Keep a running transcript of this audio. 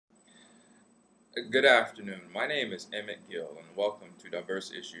Good afternoon. My name is Emmett Gill, and welcome to Diverse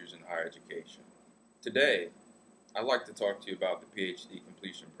Issues in Higher Education. Today, I'd like to talk to you about the PhD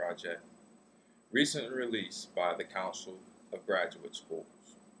completion project recently released by the Council of Graduate Schools.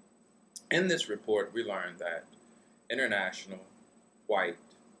 In this report, we learned that international, white,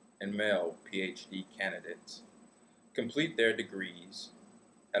 and male PhD candidates complete their degrees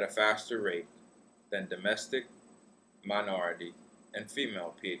at a faster rate than domestic, minority, and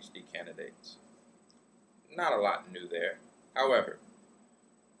female PhD candidates. Not a lot new there. However,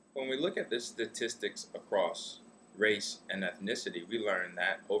 when we look at the statistics across race and ethnicity, we learn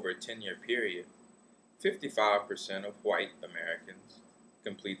that over a 10-year period, 55% of white Americans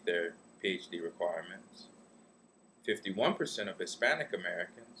complete their PhD requirements, 51% of Hispanic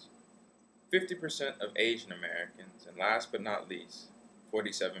Americans, 50% of Asian Americans, and last but not least,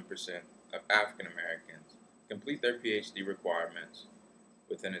 47% of African Americans complete their PhD requirements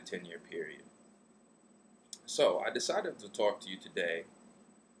within a 10-year period. So I decided to talk to you today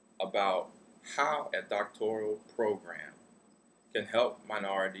about how a doctoral program can help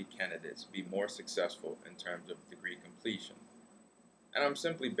minority candidates be more successful in terms of degree completion. And I'm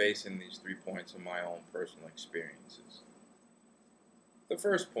simply basing these 3 points on my own personal experiences. The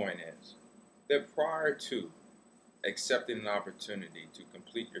first point is that prior to accepting an opportunity to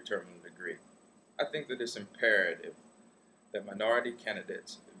complete your terminal degree, I think that it's imperative that minority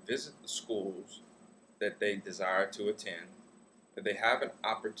candidates visit the schools that they desire to attend, that they have an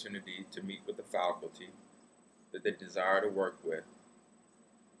opportunity to meet with the faculty that they desire to work with,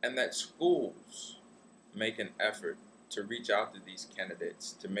 and that schools make an effort to reach out to these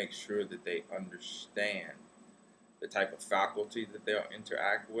candidates to make sure that they understand the type of faculty that they'll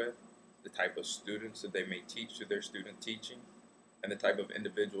interact with, the type of students that they may teach to their student teaching, and the type of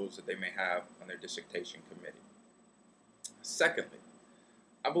individuals that they may have on their dissertation committee. Secondly,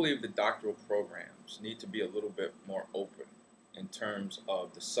 I believe that doctoral programs need to be a little bit more open in terms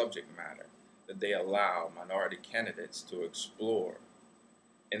of the subject matter that they allow minority candidates to explore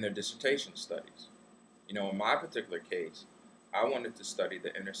in their dissertation studies. In my particular case, I wanted to study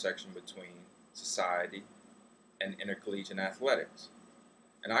the intersection between society and intercollegiate athletics.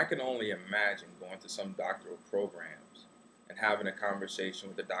 And I can only imagine going to some doctoral programs and having a conversation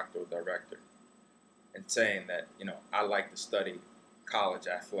with the doctoral director and saying that, I like to study college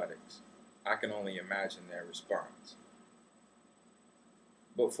athletics. I can only imagine their response.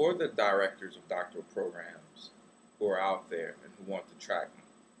 But for the directors of doctoral programs who are out there and who want to track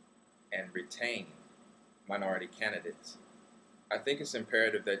and retain minority candidates, I think it's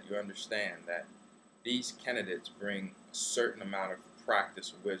imperative that you understand that these candidates bring a certain amount of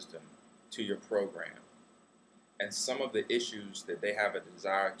practice wisdom to your program. And some of the issues that they have a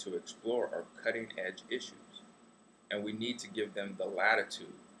desire to explore are cutting edge issues. And we need to give them the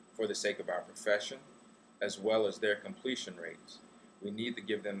latitude for the sake of our profession, as well as their completion rates. We need to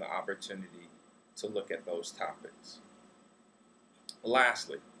give them the opportunity to look at those topics.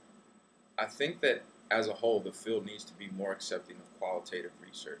 Lastly, I think that as a whole, the field needs to be more accepting of qualitative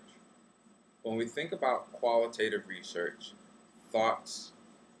research. When we think about qualitative research, thoughts,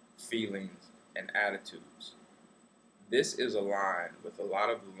 feelings, and attitudes, this is aligned with a lot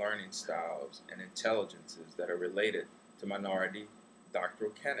of the learning styles and intelligences that are related to minority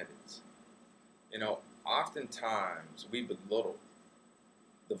doctoral candidates. Oftentimes we belittle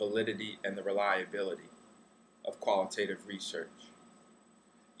the validity and the reliability of qualitative research.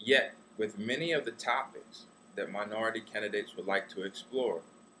 Yet, with many of the topics that minority candidates would like to explore,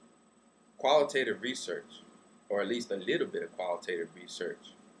 qualitative research, or at least a little bit of qualitative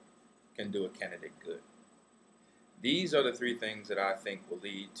research, can do a candidate good. These are the 3 things that I think will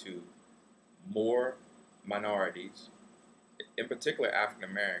lead to more minorities, in particular African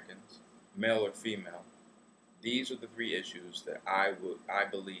Americans, male or female. These are the 3 issues that I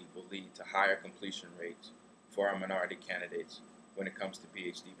believe will lead to higher completion rates for our minority candidates when it comes to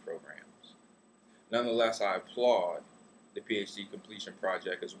PhD programs. Nonetheless, I applaud the PhD completion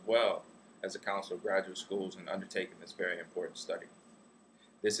project as well as the Council of Graduate Schools in undertaking this very important study.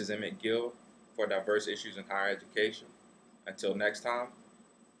 This is Emmett Gill for Diverse Issues in Higher Education. Until next time,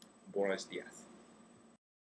 buenos dias.